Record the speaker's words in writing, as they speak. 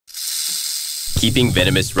Keeping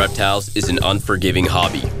venomous reptiles is an unforgiving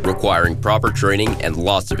hobby, requiring proper training and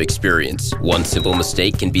lots of experience. One simple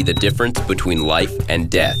mistake can be the difference between life and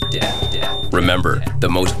death. Remember, the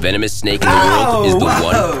most venomous snake in the world is the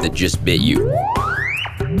one that just bit you.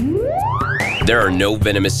 There are no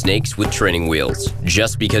venomous snakes with training wheels.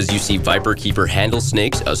 Just because you see viperkeeper handle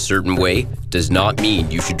snakes a certain way does not mean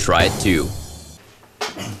you should try it too.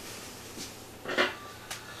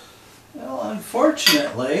 Well,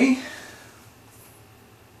 unfortunately,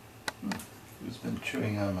 who's been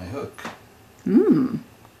chewing on my hook?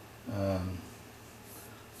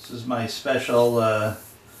 This is my special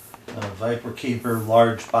viperkeeper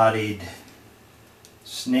large-bodied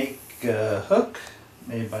snake hook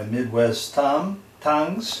made by Midwest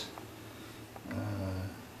Tongs.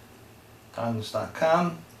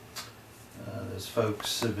 Tongs.com. Those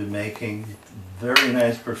folks have been making very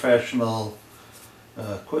nice professional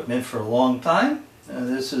equipment for a long time.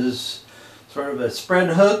 This is sort of a spread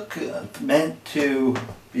hook meant to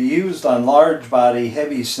be used on large body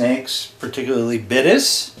heavy snakes, particularly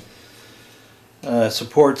Bitis.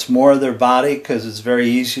 Supports more of their body because it's very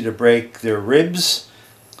easy to break their ribs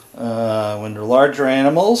when they're larger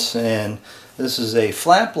animals. And this is a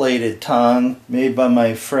flat bladed tong made by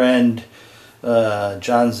my friend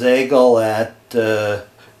John Zagel at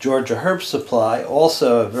Georgia Herb Supply.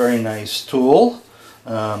 Also a very nice tool.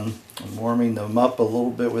 I'm warming them up a little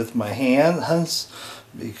bit with my hands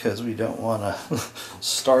because we don't want to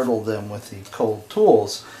startle them with the cold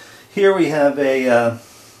tools. Here we have a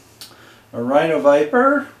Rhino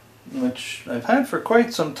Viper, which I've had for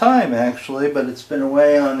quite some time actually, but it's been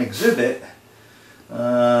away on exhibit.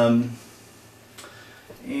 And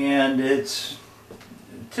it's a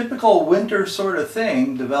typical winter sort of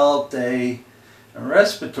thing. Developed a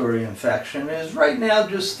respiratory infection. Is right now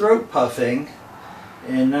just throat puffing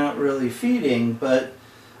and not really feeding, but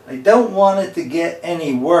I don't want it to get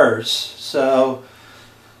any worse, so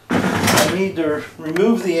I need to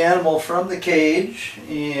remove the animal from the cage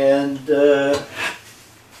and go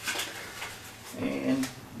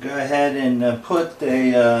ahead and put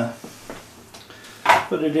it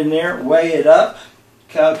in there, weigh it up,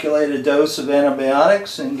 calculate a dose of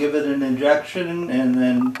antibiotics and give it an injection, and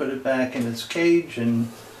then put it back in its cage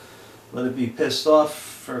and let it be pissed off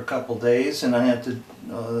for a couple days. And I have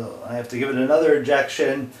to give it another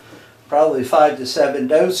injection, probably 5 to 7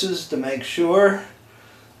 doses to make sure.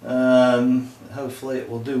 Hopefully it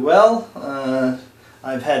will do well.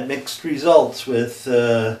 I've had mixed results with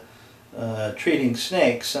treating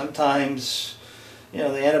snakes. Sometimes, you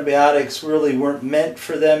know, the antibiotics really weren't meant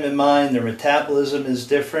for them in mind. Their metabolism is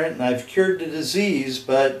different, and I've cured the disease,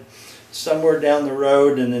 but somewhere down the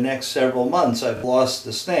road in the next several months I've lost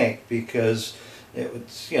the snake because it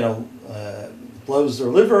was, you know, blows their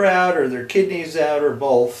liver out or their kidneys out or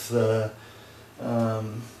both.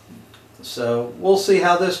 So we'll see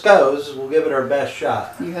how this goes. We'll give it our best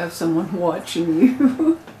shot. You have someone watching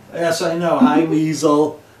you. Yes, I know. Hi,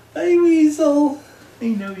 Weasel. Hi, Weasel. I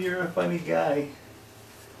know you're a funny guy.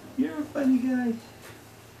 You're a funny guy.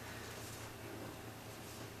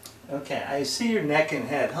 Okay, I see your neck and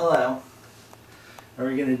head. Hello. Are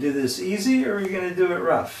we going to do this easy or are we going to do it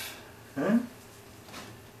rough? Huh?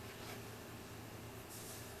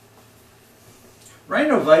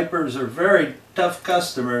 Rhino Vipers are very tough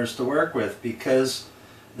customers to work with because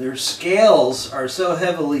their scales are so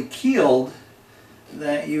heavily keeled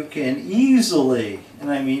that you can easily, and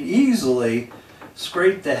I mean easily,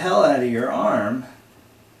 scrape the hell out of your arm.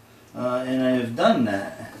 And I have done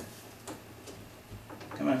that.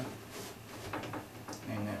 Come on.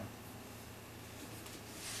 I know.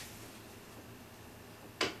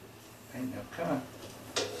 I know. Come on.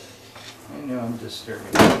 I know I'm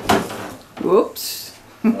disturbing you. Whoops.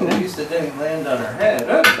 Well, at least it didn't land on her head.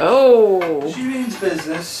 Oh. She means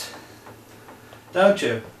business. Don't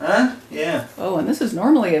you? Huh? Yeah. Oh, and this is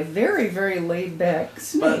normally a very, very laid back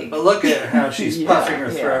snake. But look at how she's Yeah, puffing her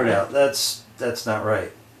yeah. throat out. That's not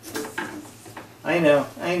right. I know.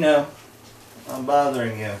 I'm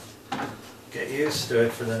bothering you. Get used to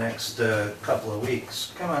it for the next couple of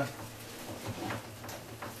weeks. Come on.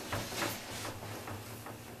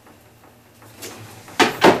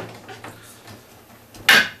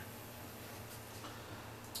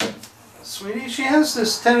 Sweetie, she has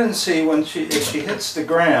this tendency if she hits the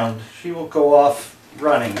ground, she will go off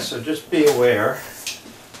running, so just be aware.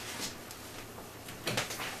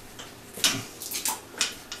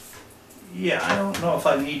 Yeah, I don't know if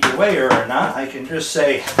I need to weigh her or not. I can just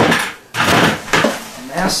say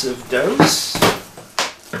massive dose.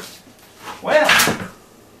 Well,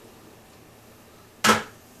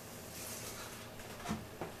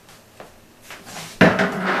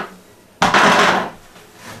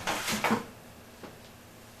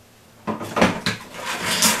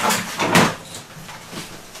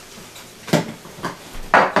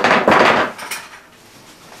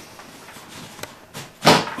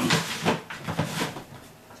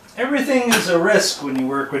 everything is a risk when you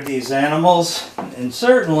work with these animals, and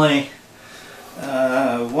certainly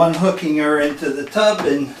one hooking her into the tub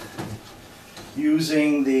and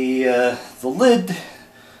using the lid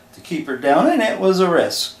to keep her down in it was a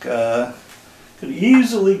risk. Could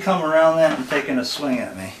easily come around that and taken a swing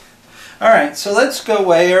at me. Alright, so let's go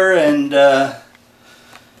weigh her, and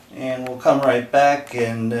we'll come right back.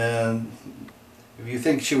 And if you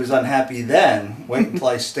think she was unhappy then, wait until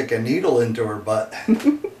I stick a needle into her butt.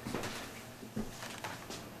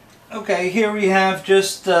 Okay, here we have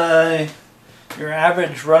just your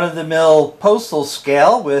average run-of-the-mill postal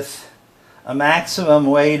scale with a maximum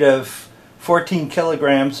weight of 14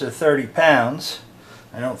 kilograms or 30 pounds.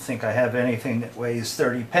 I don't think I have anything that weighs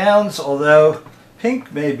 30 pounds, although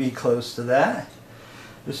Pink may be close to that.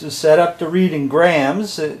 This is set up to read in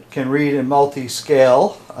grams. It can read in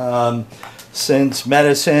multi-scale. Since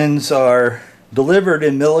medicines are delivered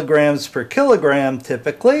in milligrams per kilogram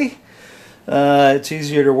typically, it's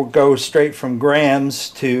easier to go straight from grams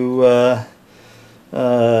to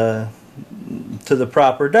the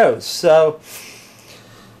proper dose. So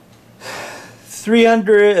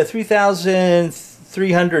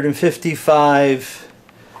 3,355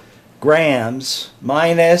 grams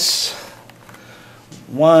minus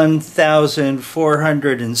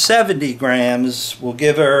 1,470 grams will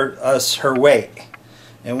give us her weight.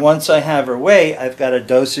 And once I have her weight, I've got a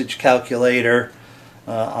dosage calculator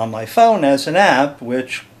on my phone as an app,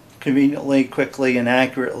 which conveniently, quickly, and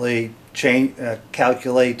accurately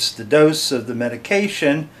calculates the dose of the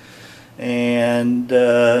medication, and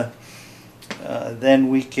then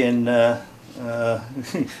we can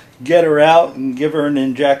get her out and give her an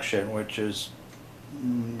injection, which is,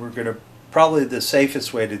 probably the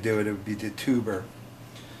safest way to do it. It would be to tube her.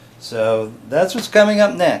 So that's what's coming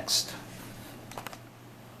up next.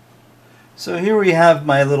 So here we have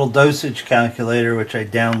my little dosage calculator, which I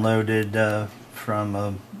downloaded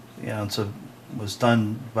from it was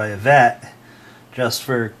done by a vet just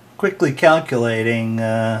for quickly calculating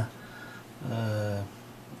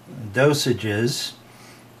dosages.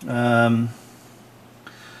 The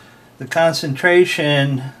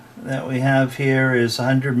concentration that we have here is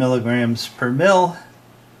 100 milligrams per mil.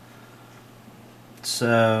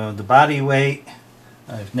 So the body weight,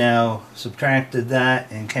 I've now subtracted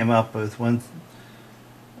that and came up with and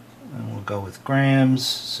we'll go with grams.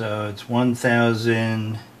 So it's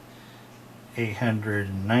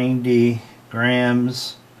 1,890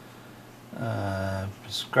 grams.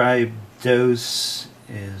 Prescribed dose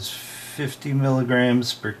is 50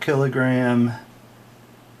 milligrams per kilogram.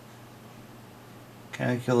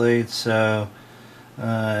 Calculate, so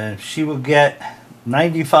she will get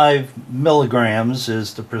 95 milligrams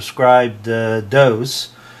is the prescribed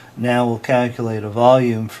dose. Now we'll calculate a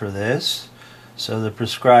volume for this. So the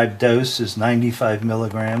prescribed dose is 95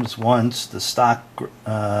 milligrams once. The stock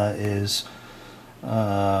is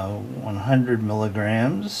 100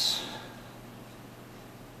 milligrams.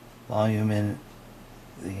 Volume in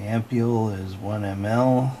the ampule is 1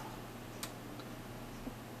 ml.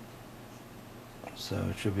 So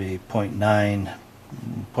it should be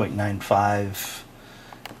 0.95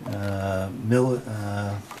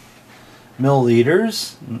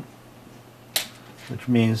 milliliters, which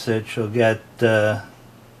means that she'll get,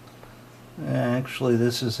 actually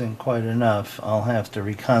this isn't quite enough. I'll have to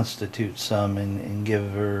reconstitute some and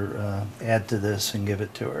give her, add to this and give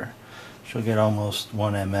it to her. She'll get almost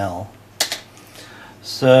 1 ml.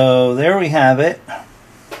 So there we have it.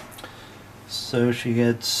 So she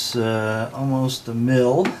gets almost a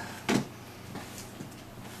mil.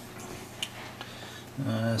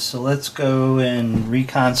 So let's go and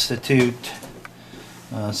reconstitute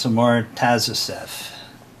some more Tazoseph.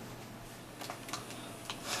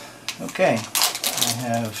 Okay, I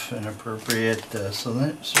have an appropriate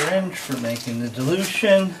syringe for making the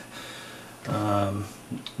dilution.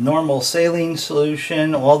 Normal saline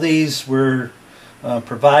solution. All these were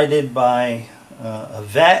provided by a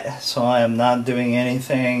vet, so I am not doing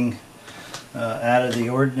anything out of the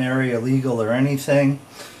ordinary, illegal, or anything.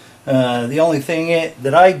 The only thing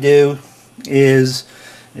that I do is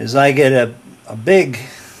I get a big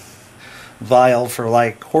vial for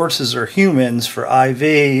like horses or humans for IV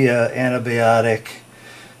antibiotic,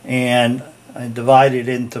 and I divide it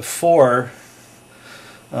into 4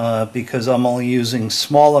 because I'm only using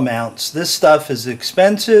small amounts. This stuff is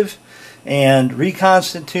expensive, and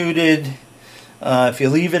reconstituted, if you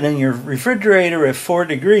leave it in your refrigerator at 4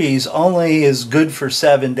 degrees, only is good for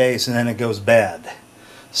 7 days, and then it goes bad.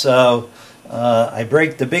 So I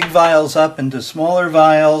break the big vials up into smaller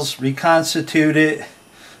vials, reconstitute it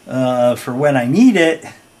for when I need it,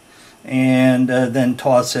 and then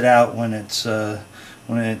toss it out when it's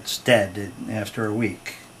when it's dead after a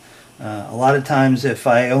week. A lot of times, if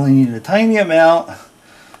I only need a tiny amount,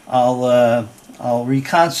 I'll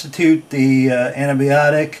reconstitute the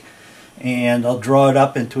antibiotic, and I'll draw it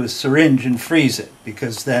up into a syringe and freeze it,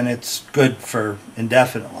 because then it's good for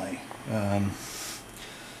indefinitely.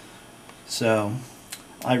 So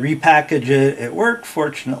I repackage it at work.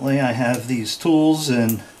 Fortunately, I have these tools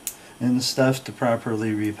and stuff to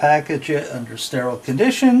properly repackage it under sterile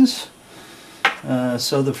conditions.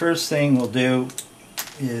 So the first thing we'll do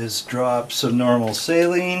is draw up some normal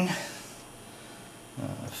saline.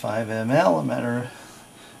 5 ml, a matter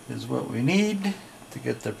is what we need to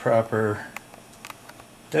get the proper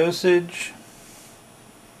dosage.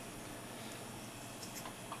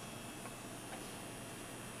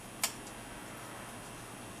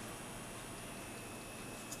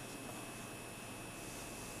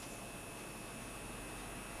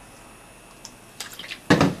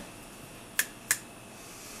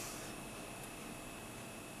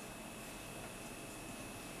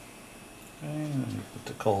 Put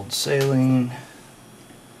the cold saline.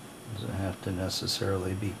 Doesn't have to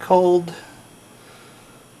necessarily be cold.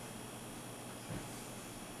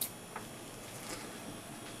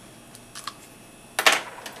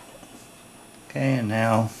 Okay, and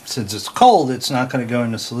now since it's cold, it's not going to go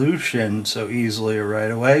into solution so easily or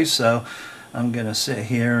right away, so I'm going to sit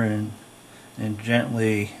here and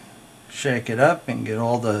gently shake it up and get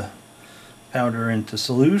all the powder into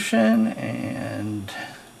solution, and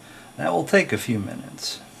that will take a few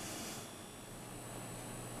minutes.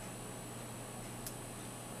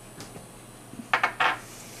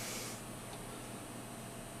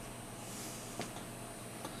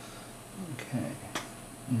 Okay,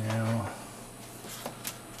 now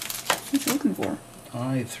what you looking for?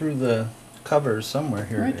 I threw the cover somewhere.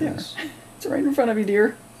 Here Right it there. is. It's right in front of you,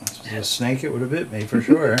 dear. A snake, it would have bit me for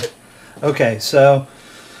sure. Okay, so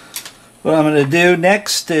what I'm going to do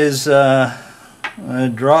next is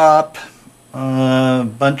draw up a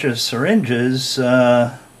bunch of syringes,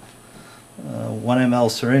 1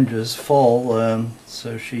 ml syringes full,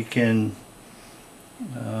 so she can,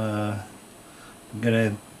 I'm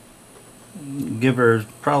going to give her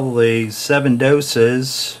probably 7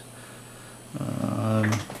 doses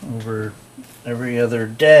over every other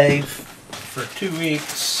day for 2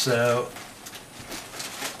 weeks, so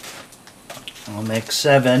I'll make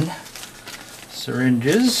 7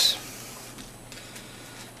 syringes.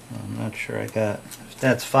 I'm not sure I got, if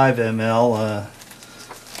that's 5 ml,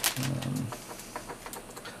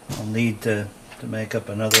 I'll need to make up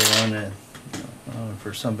another one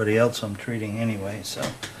for somebody else I'm treating anyway. So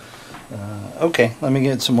okay, let me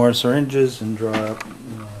get some more syringes and draw up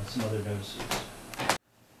some other doses.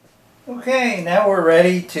 Okay, now we're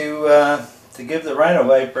ready to give the Rhino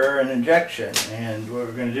Viper an injection, and what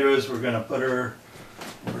we're going to do is we're going to put her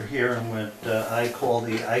over here in what I call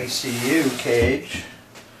the ICU cage,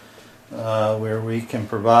 where we can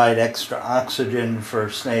provide extra oxygen for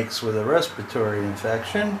snakes with a respiratory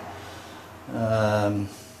infection.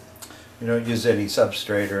 We don't use any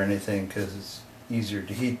substrate or anything because it's easier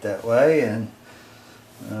to heat that way, and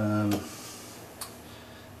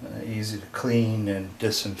easy to clean and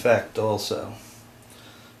disinfect also.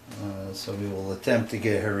 So we will attempt to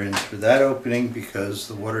get her in through that opening because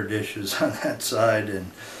the water dish is on that side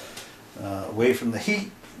and away from the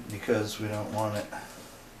heat, because we don't want it,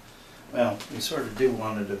 well, we sort of do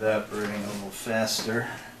want it evaporating a little faster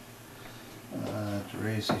to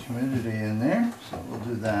raise the humidity in there, so we'll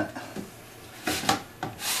do that.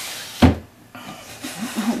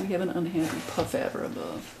 Oh, we have an unhappy puff adder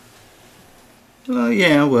above.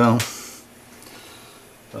 Yeah, well,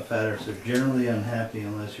 puff adders are generally unhappy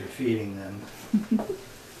unless you're feeding them.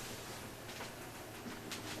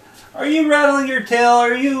 Are you rattling your tail?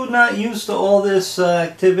 Are you not used to all this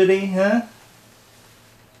activity, huh?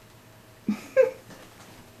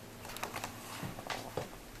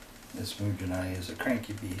 This Mujinai is a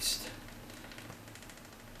cranky beast.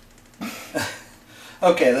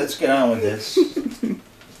 Okay, let's get on with this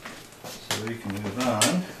so we can move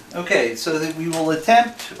on. Okay, so that we will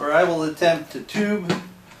attempt, or I will attempt, to tube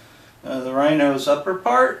the rhino's upper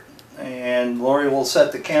part, and Lori will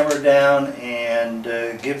set the camera down and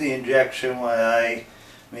give the injection while I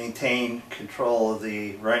maintain control of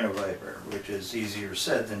the Rhino Viper, which is easier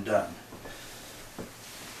said than done.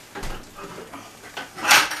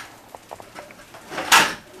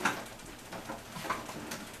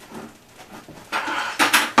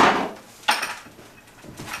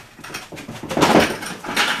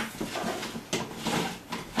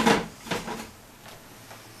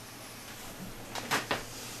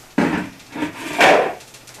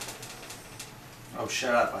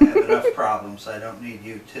 shut up. I have enough problems. I don't need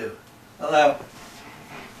you too. Hello.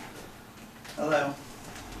 Hello.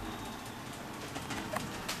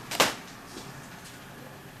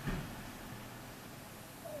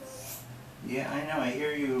 Yeah, I know. I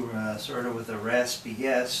hear you sort of with a raspy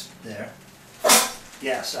yes there.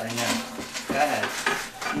 Yes, I know. Go ahead.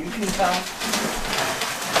 You can come.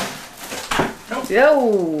 Nope.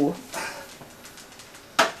 Yo!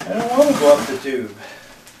 I don't want to go up the tube.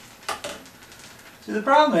 See, the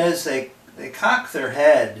problem is they cock their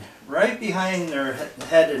head right behind their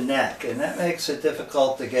head and neck, and that makes it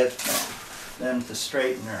difficult to get them to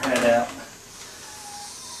straighten their head out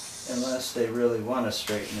unless they really want to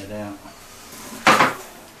straighten it out.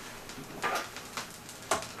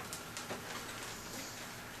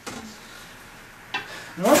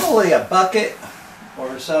 Normally a bucket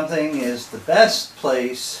or something is the best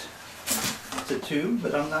place to tube,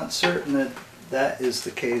 but I'm not certain that that is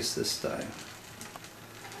the case this time.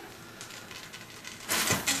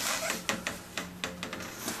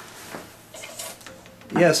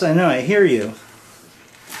 Yes, I know, I hear you.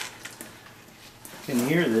 I can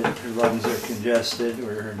hear that her lungs are congested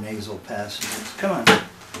or her nasal passages. Come on.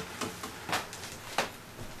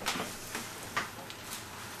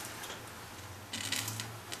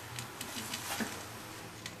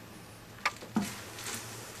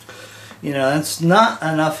 You know, that's not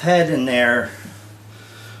enough head in there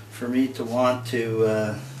for me to want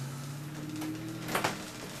to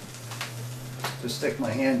stick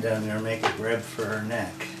my hand down there and make a grab for her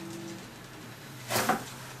neck.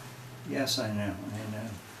 Yes, I know, I know.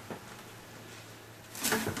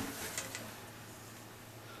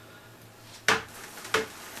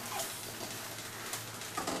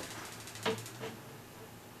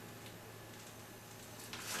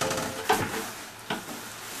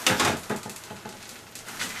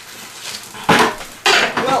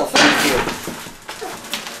 Well, thank you.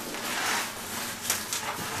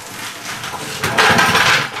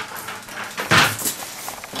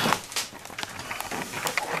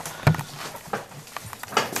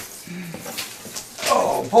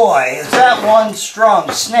 Oh boy, is that one strong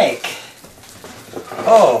snake.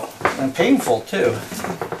 Oh, and painful too.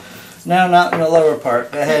 Now not in the lower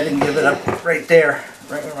part. Go ahead and give it up right there,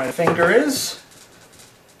 right where my finger is.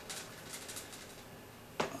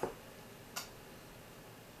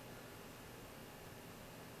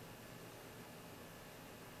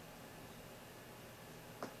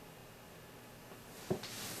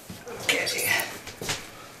 Okay.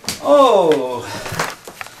 Oh,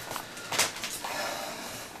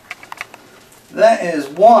 that is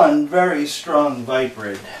one very strong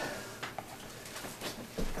viperid.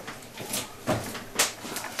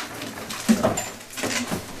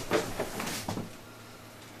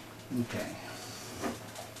 Okay.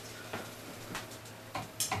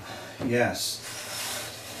 Yes.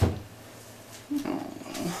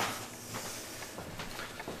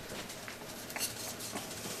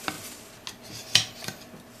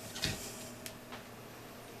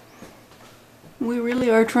 We really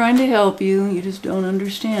are trying to help you. You just don't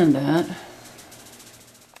understand that.